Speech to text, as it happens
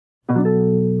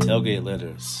tailgate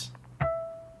letters.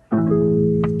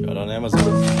 Got on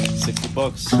Amazon, 60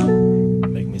 bucks.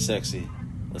 Make me sexy.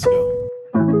 Let's go.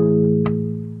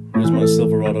 Here's my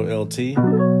Silverado LT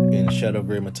in shadow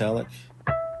gray metallic,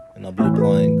 and I'll be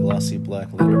applying glossy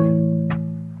black lettering.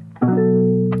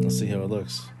 Let's see how it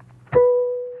looks.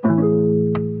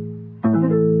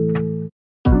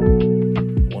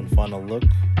 One final look.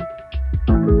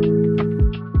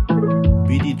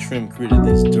 BDTrims created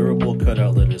these durable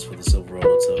cutout letters for the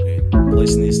Silverado tailgate.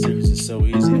 Placing these stickers is so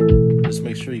easy. Just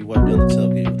make sure you wipe down the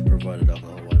tailgate with the provided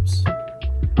alcohol wipes.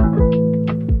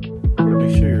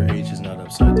 Make sure your H is not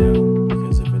upside down,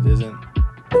 because if it isn't,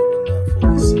 it will not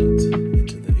fully seat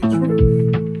into the H groove.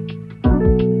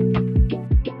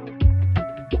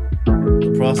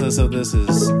 The process of this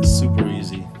is super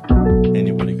easy.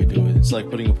 Anybody could do it. It's like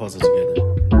putting a puzzle together.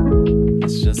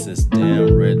 It's just this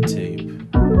damn red tape.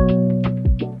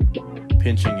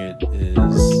 Pinching it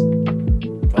is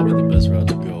probably the best route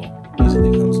to go.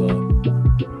 Easily comes off.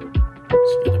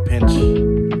 Just gotta pinch,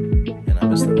 and I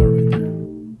missed the R right there.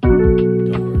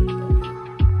 Don't worry about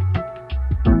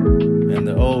it. And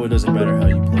the O, it doesn't matter how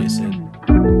you place it.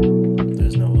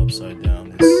 There's no upside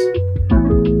down.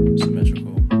 It's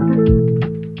symmetrical.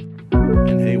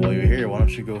 And hey, while you're here, why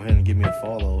don't you go ahead and give me a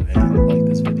follow and like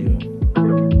this video.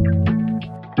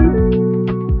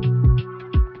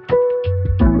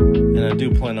 I do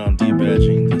plan on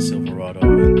debadging the Silverado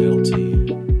and LT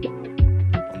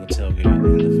on the tailgate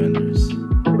and the fenders,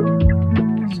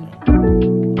 so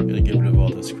I'm gonna get rid of all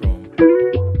this chrome.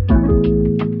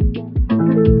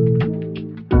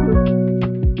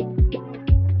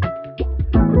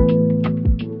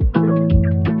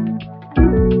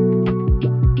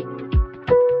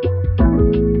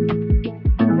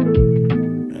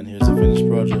 And here's the finished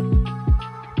project.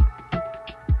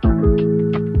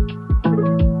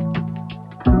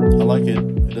 I like it.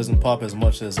 It doesn't pop as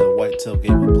much as a white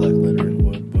tailgate with black lettering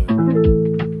would, but